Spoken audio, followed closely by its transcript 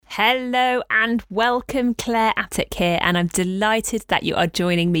Hello and welcome, Claire Attic here, and I'm delighted that you are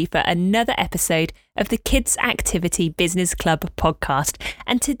joining me for another episode of the Kids Activity Business Club podcast.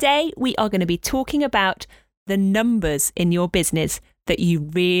 And today we are going to be talking about the numbers in your business that you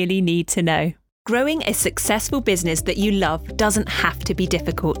really need to know. Growing a successful business that you love doesn't have to be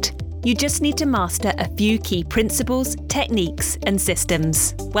difficult. You just need to master a few key principles, techniques, and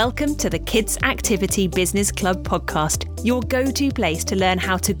systems. Welcome to the Kids Activity Business Club podcast, your go-to place to learn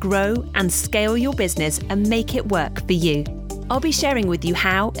how to grow and scale your business and make it work for you. I'll be sharing with you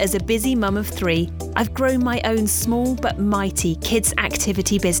how, as a busy mum of 3, I've grown my own small but mighty kids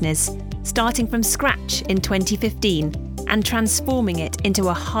activity business, starting from scratch in 2015 and transforming it into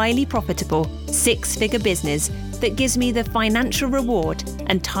a highly profitable 6-figure business that gives me the financial reward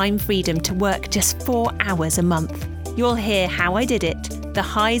and time freedom to work just 4 hours a month. You'll hear how I did it, the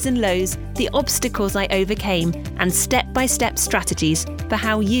highs and lows, the obstacles I overcame, and step-by-step strategies for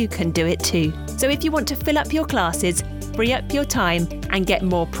how you can do it too. So if you want to fill up your classes, free up your time, and get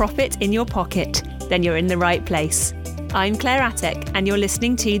more profit in your pocket, then you're in the right place. I'm Claire Attic, and you're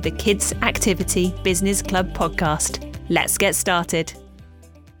listening to the Kids Activity Business Club podcast. Let's get started.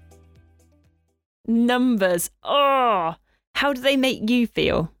 Numbers. Oh, how do they make you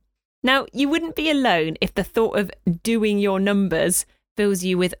feel? Now, you wouldn't be alone if the thought of doing your numbers fills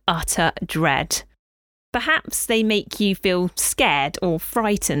you with utter dread. Perhaps they make you feel scared or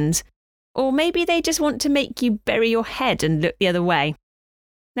frightened, or maybe they just want to make you bury your head and look the other way.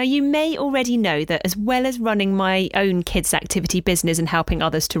 Now, you may already know that as well as running my own kids activity business and helping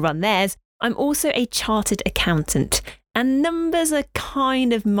others to run theirs, I'm also a chartered accountant, and numbers are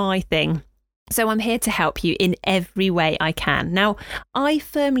kind of my thing. So I'm here to help you in every way I can. Now, I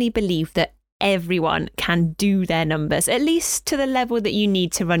firmly believe that everyone can do their numbers, at least to the level that you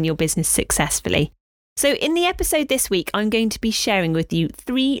need to run your business successfully. So in the episode this week, I'm going to be sharing with you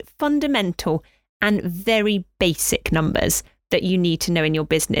 3 fundamental and very basic numbers that you need to know in your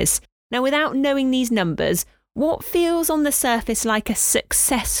business. Now, without knowing these numbers, what feels on the surface like a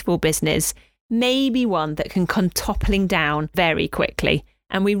successful business may be one that can come toppling down very quickly.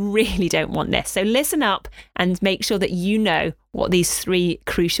 And we really don't want this. So listen up and make sure that you know what these 3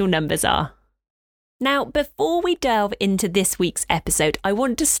 crucial numbers are. Now, before we delve into this week's episode, I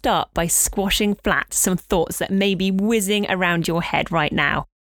want to start by squashing flat some thoughts that may be whizzing around your head right now.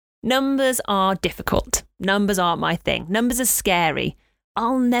 Numbers are difficult. Numbers aren't my thing. Numbers are scary.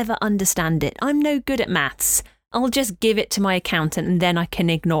 I'll never understand it. I'm no good at maths. I'll just give it to my accountant and then I can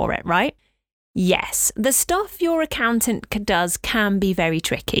ignore it, right? Yes, the stuff your accountant does can be very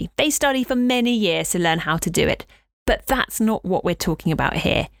tricky. They study for many years to learn how to do it, but that's not what we're talking about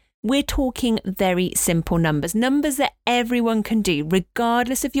here. We're talking very simple numbers, numbers that everyone can do,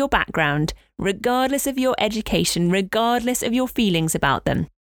 regardless of your background, regardless of your education, regardless of your feelings about them.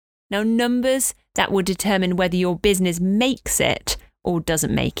 Now, numbers that will determine whether your business makes it or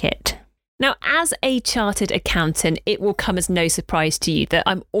doesn't make it. Now, as a chartered accountant, it will come as no surprise to you that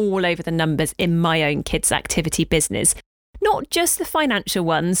I'm all over the numbers in my own kids' activity business. Not just the financial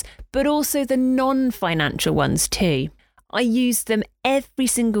ones, but also the non-financial ones too. I use them every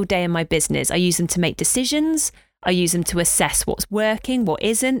single day in my business. I use them to make decisions. I use them to assess what's working, what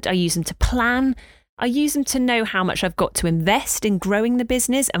isn't. I use them to plan. I use them to know how much I've got to invest in growing the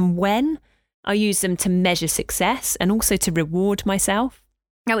business and when. I use them to measure success and also to reward myself.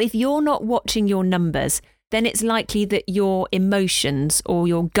 Now, if you're not watching your numbers, then it's likely that your emotions or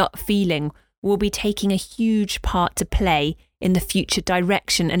your gut feeling will be taking a huge part to play in the future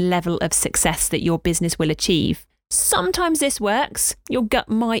direction and level of success that your business will achieve. Sometimes this works. Your gut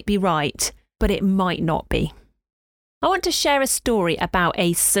might be right, but it might not be. I want to share a story about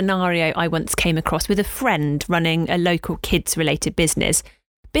a scenario I once came across with a friend running a local kids-related business.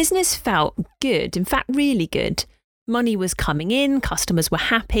 Business felt good, in fact, really good. Money was coming in, customers were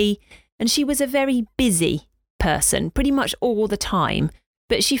happy, and she was a very busy person, pretty much all the time.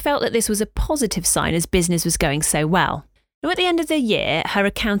 But she felt that this was a positive sign as business was going so well. Now, at the end of the year, her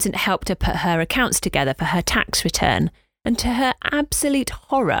accountant helped her put her accounts together for her tax return, and to her absolute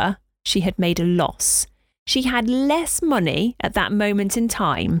horror, she had made a loss. She had less money at that moment in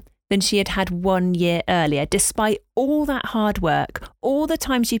time than she had had 1 year earlier, despite all that hard work, all the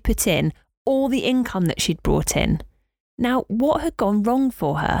time she put in, all the income that she'd brought in. Now, what had gone wrong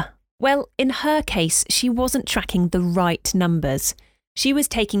for her? Well, in her case, she wasn't tracking the right numbers. She was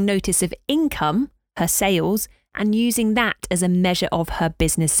taking notice of income, her sales, and using that as a measure of her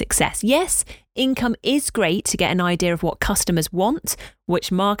business success. Yes, income is great to get an idea of what customers want,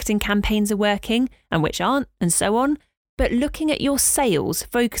 which marketing campaigns are working and which aren't, and so on. But looking at your sales,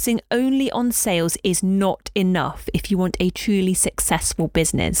 focusing only on sales is not enough if you want a truly successful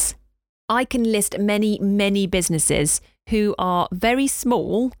business. I can list many businesses who are very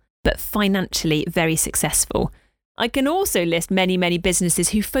small, but financially very successful. I can also list many businesses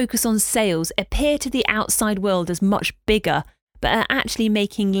who focus on sales, appear to the outside world as much bigger, but are actually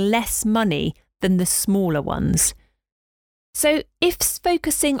making less money than the smaller ones. So if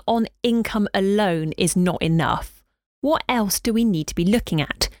focusing on income alone is not enough, what else do we need to be looking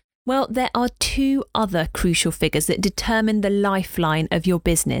at? Well, there are two other crucial figures that determine the lifeline of your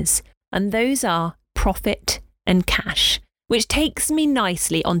business, and those are profit and cash, which takes me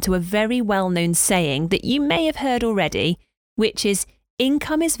nicely onto a very well-known saying that you may have heard already, which is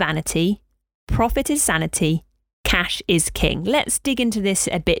income is vanity, profit is sanity, cash is king. Let's dig into this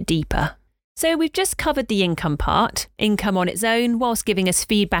a bit deeper. So we've just covered the income part. Income on its own, whilst giving us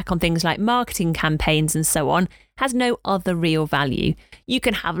feedback on things like marketing campaigns and so on, has no other real value. You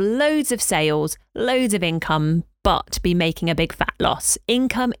can have loads of sales, loads of income, but be making a big fat loss.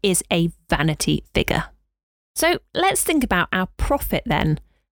 Income is a vanity figure. So let's think about our profit then.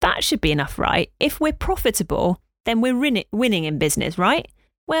 That should be enough, right? If we're profitable, then we're winning in business, right?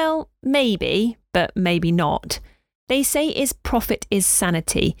 Well, maybe, but maybe not. They say is profit is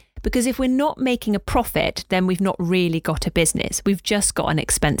sanity, because if we're not making a profit, then we've not really got a business. We've just got an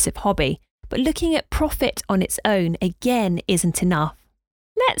expensive hobby. But looking at profit on its own, again, isn't enough.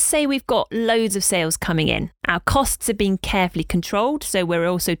 Let's say we've got loads of sales coming in. Our costs are being carefully controlled, so we're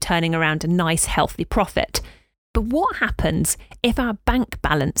also turning around a nice, healthy profit. But what happens if our bank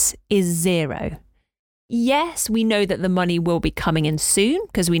balance is zero? Yes, we know that the money will be coming in soon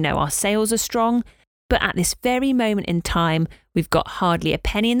because we know our sales are strong. But at this very moment in time, we've got hardly a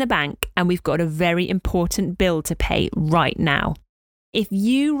penny in the bank and we've got a very important bill to pay right now. If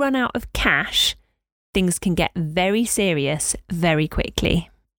you run out of cash, things can get very serious very quickly.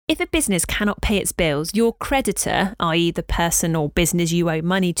 If a business cannot pay its bills, your creditor, i.e. the person or business you owe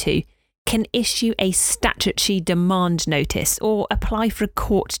money to, can issue a statutory demand notice or apply for a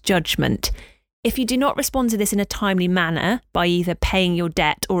court judgment. If you do not respond to this in a timely manner by either paying your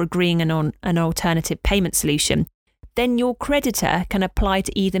debt or agreeing on an alternative payment solution, then your creditor can apply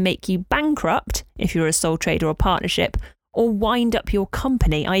to either make you bankrupt, if you're a sole trader or partnership, or wind up your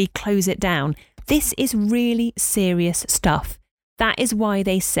company, i.e. close it down. This is really serious stuff. That is why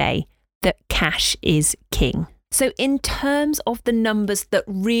they say that cash is king. So in terms of the numbers that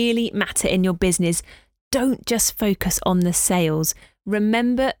really matter in your business, don't just focus on the sales.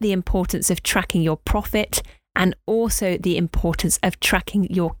 Remember the importance of tracking your profit and also the importance of tracking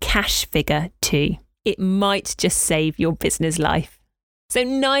your cash figure too. It might just save your business life. So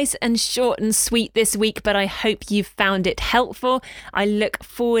nice and short and sweet this week, but I hope you've found it helpful. I look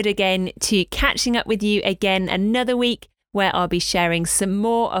forward again to catching up with you again another week where I'll be sharing some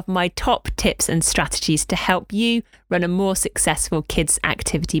more of my top tips and strategies to help you run a more successful kids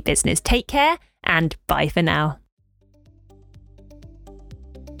activity business. Take care and bye for now.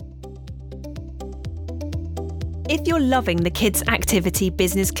 If you're loving the Kids Activity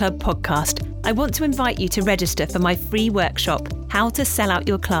Business Club podcast, I want to invite you to register for my free workshop, How to Sell Out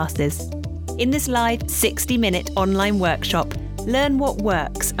Your Classes. In this live 60-minute online workshop, learn what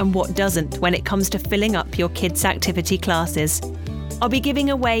works and what doesn't when it comes to filling up your kids' activity classes. I'll be giving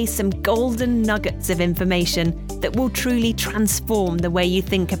away some golden nuggets of information that will truly transform the way you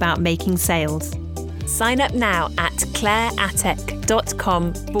think about making sales. Sign up now at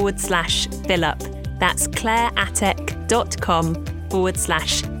claireatec.com/fill-up. That's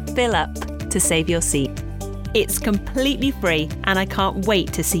claireatec.com/fill-up to save your seat. It's completely free and I can't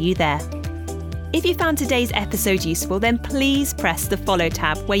wait to see you there. If you found today's episode useful, then please press the follow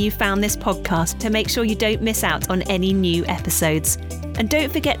tab where you found this podcast to make sure you don't miss out on any new episodes. And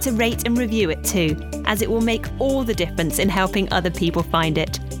don't forget to rate and review it too, as it will make all the difference in helping other people find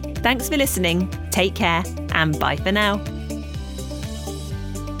it. Thanks for listening, take care, and bye for now.